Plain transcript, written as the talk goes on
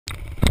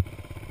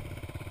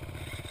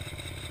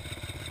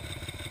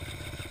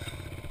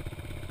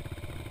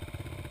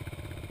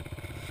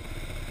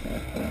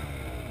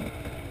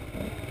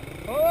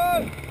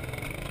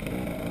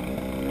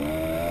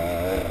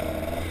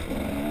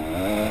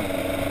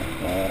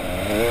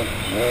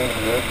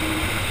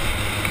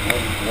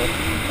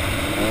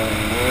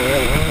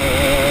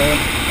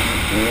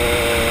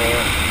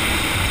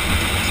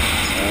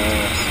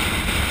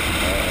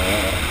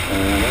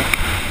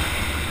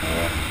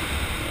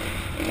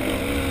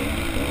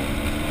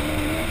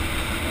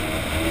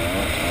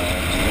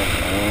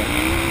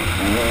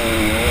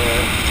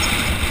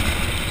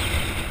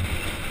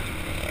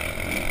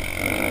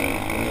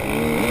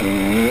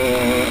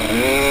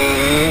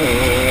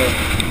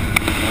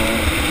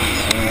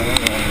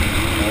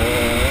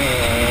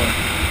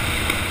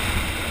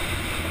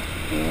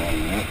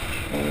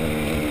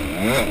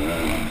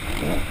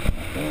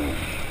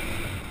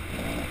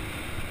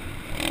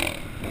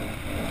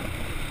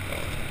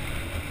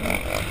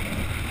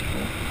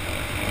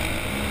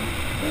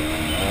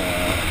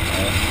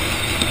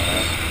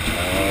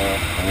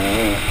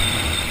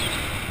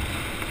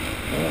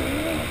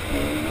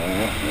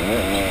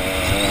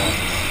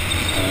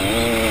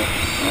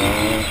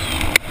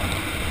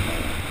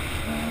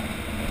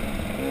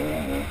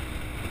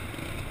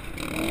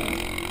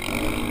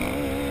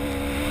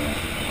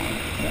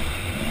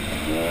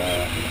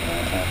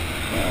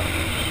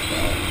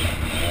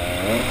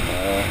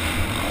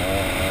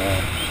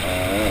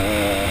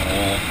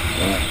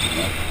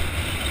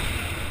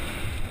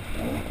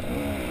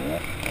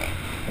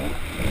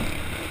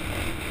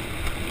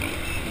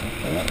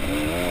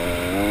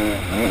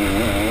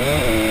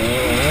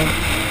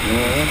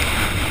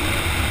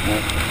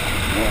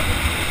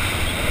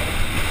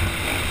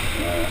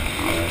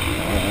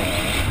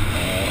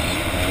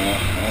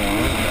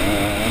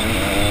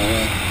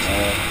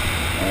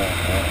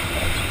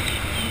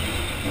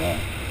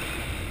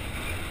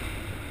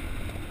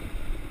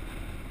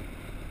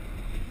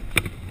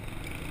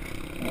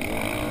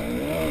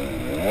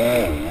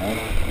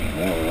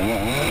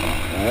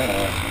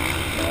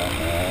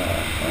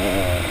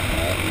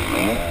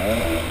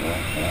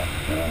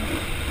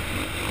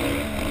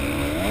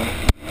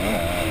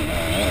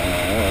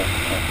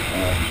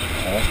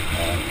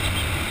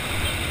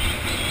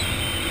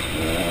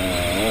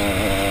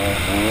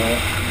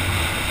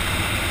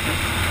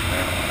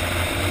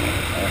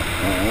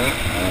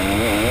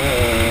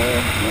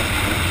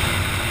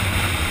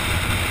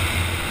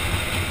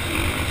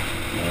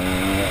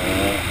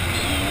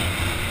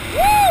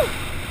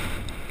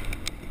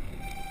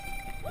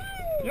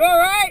You all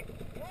right?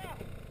 Yeah.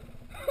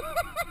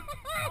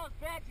 That was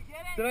bad. You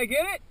get it? Did I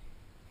get it?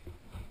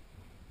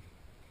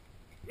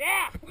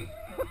 Yeah.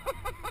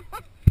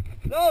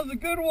 That was a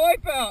good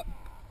wipeout.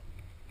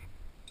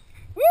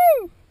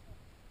 Woo!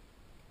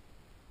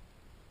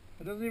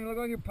 It doesn't even look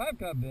like your pipe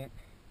got bent.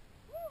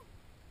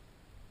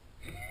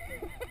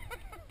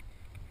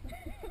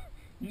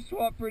 You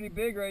swapped pretty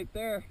big right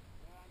there.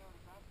 Yeah, I know, the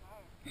back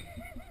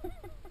tire.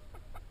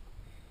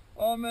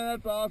 Oh man,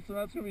 that's awesome.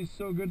 That's gonna be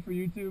so good for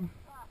YouTube.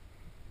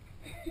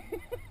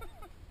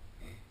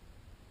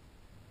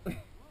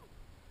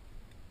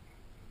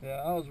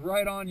 Yeah, I was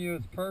right on you.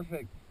 It's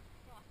perfect.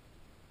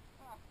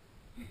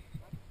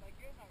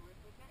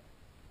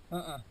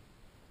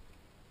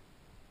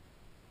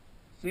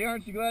 See,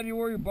 aren't you glad you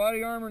wore your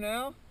body armor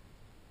now?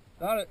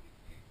 That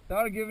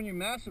would have given you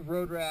massive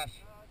road rash.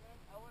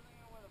 I wasn't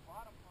gonna wear the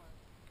bottom part.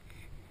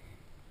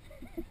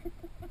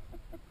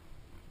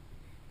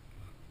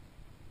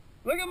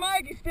 Look at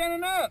Mike, he's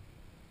standing up.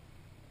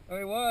 Oh,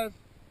 he was.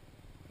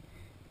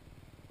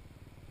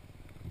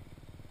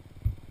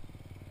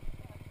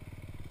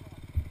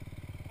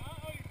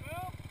 Oh, you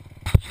fell?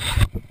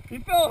 He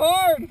fell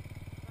hard. The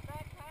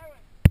back tire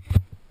went.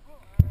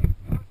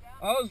 Go down.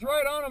 I was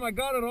right on him. I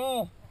got it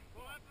all.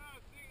 Well, that's what I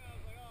was thinking. I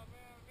was like, oh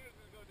man, Amir's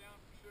gonna go down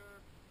for sure.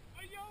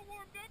 Are y'all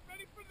warmed up,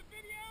 ready for the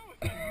video?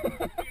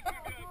 Good.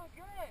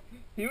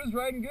 He was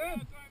riding good. Yeah,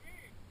 that's what I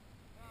mean.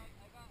 No,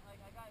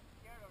 I got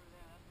scared over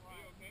there. That's why.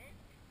 Are you okay?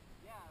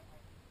 Yeah,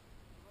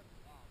 it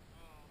wasn't bad.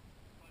 Oh,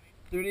 funny.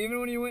 Dude, even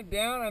when you went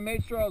down, I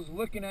made sure I was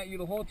looking at you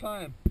the whole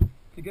time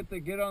to get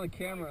on the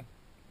camera.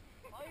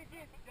 All you see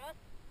is dust.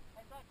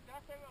 I saw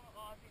dust everywhere.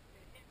 Oh, it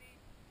hit me,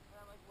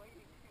 and I'm like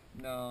waiting.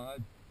 No,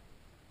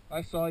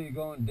 I saw you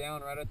going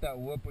down right at that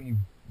whoop when you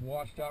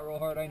washed out real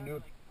hard. I knew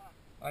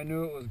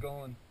it was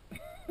going.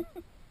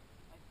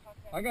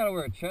 I gotta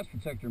wear a chest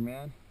protector,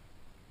 man.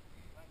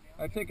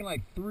 I've taken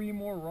like 3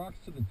 more rocks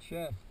to the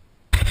chest.